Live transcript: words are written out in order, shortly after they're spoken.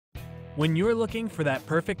When you're looking for that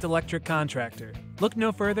perfect electric contractor, look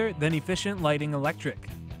no further than Efficient Lighting Electric.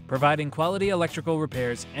 Providing quality electrical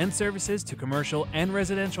repairs and services to commercial and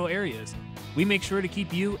residential areas, we make sure to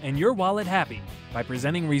keep you and your wallet happy by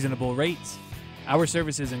presenting reasonable rates. Our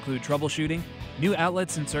services include troubleshooting, new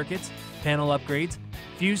outlets and circuits, panel upgrades,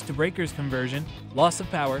 fuse to breakers conversion, loss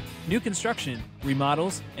of power, new construction,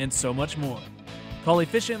 remodels, and so much more. Call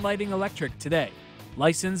Efficient Lighting Electric today,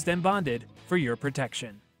 licensed and bonded for your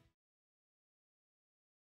protection.